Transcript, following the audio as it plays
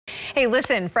Hey,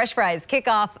 listen, fresh fries kick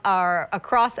off our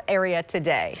across area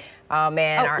today. Oh,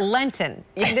 man. Oh, Lenten.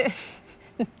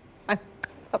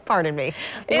 Pardon me.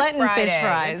 It's Lenten Friday. fish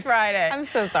fries. It's Friday. I'm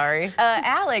so sorry.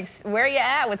 Alex, where are you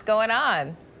at? What's going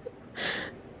on?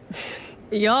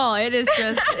 Y'all,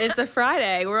 it's a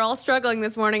Friday. We're all struggling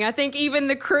this morning. I think even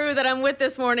the crew that I'm with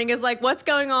this morning is like, what's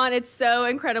going on? It's so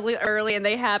incredibly early, and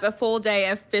they have a full day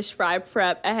of fish fry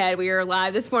prep ahead. We are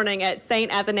live this morning at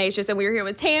St. Athanasius, and we are here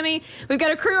with Tammy. We've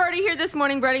got a crew already here this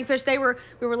morning breading fish. We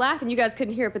were laughing. You guys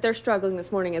couldn't hear it, but they're struggling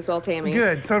this morning as well, Tammy.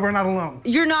 Good, so we're not alone.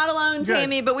 You're not alone, Good.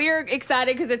 Tammy, but we are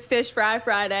excited because it's Fish Fry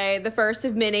Friday, the first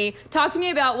of many. Talk to me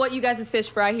about what you guys' fish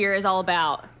fry here is all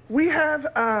about. We have,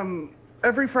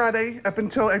 every Friday up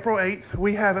until April 8th,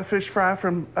 we have a fish fry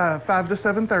from 5 to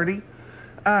 7:30.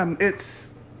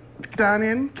 It's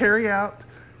dine-in, carry-out,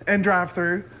 and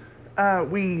drive-through.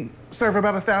 We serve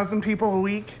about 1,000 people a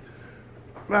week.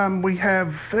 We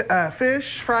have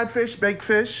fish, fried fish, baked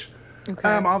fish,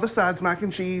 all the sides, mac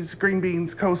and cheese, green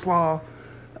beans, coleslaw.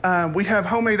 We have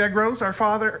homemade egg rolls.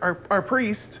 Our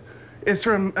priest is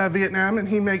from Vietnam, and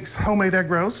he makes homemade egg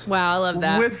rolls. Wow, I love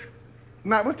that.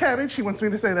 Not with cabbage. He wants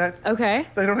me to say that. Okay.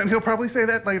 They don't, and he'll probably say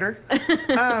that later.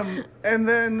 And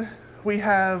then we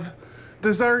have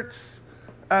desserts,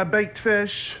 baked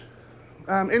fish,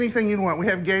 anything you want. We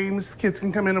have games. Kids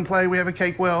can come in and play. We have a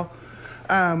cake well.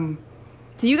 So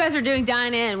you guys are doing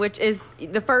dine-in, which is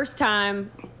the first time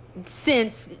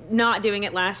since not doing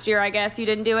it last year, I guess. You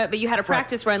didn't do it, but you had a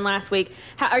practice run last week.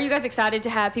 Are you guys excited to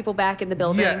have people back in the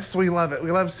building? Yes, we love it. We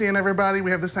love seeing everybody.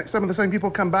 We have some of the same people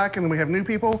come back, and then we have new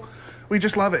people. We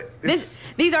just love it.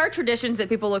 These are traditions that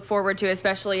people look forward to,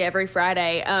 especially every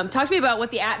Friday. Talk to me about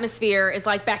what the atmosphere is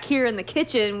like back here in the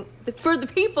kitchen for the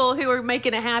people who are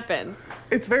making it happen.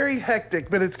 It's very hectic,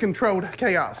 but it's controlled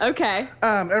chaos. Okay.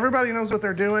 Everybody knows what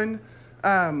they're doing.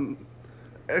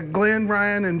 Glenn,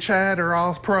 Ryan, and Chad are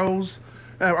all pros.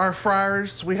 Our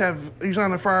fryers, usually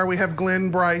on the fryer, we have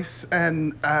Glenn, Bryce,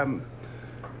 and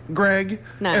Greg.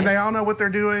 Nice. And they all know what they're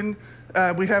doing.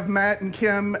 We have Matt and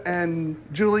Kim and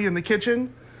Julie in the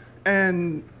kitchen,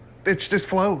 and it just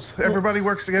flows. Everybody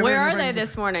works together. Where are they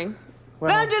this morning? Well,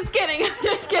 No, I'm just kidding. I'm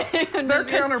just kidding. Their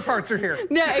counterparts are here.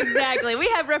 No, exactly. We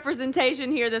have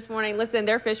representation here this morning. Listen,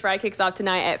 their fish fry kicks off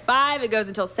tonight at 5. It goes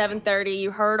until 7:30.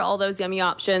 You heard all those yummy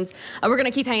options. We're going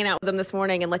to keep hanging out with them this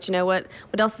morning and let you know what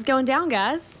else is going down,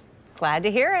 guys. Glad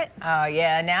to hear it. Oh,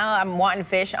 yeah. Now I'm wanting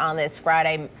fish on this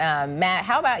Friday. Matt,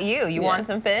 how about you? You want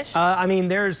some fish? I mean,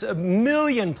 there's a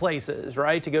million places,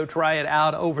 right, to go try it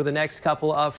out over the next couple of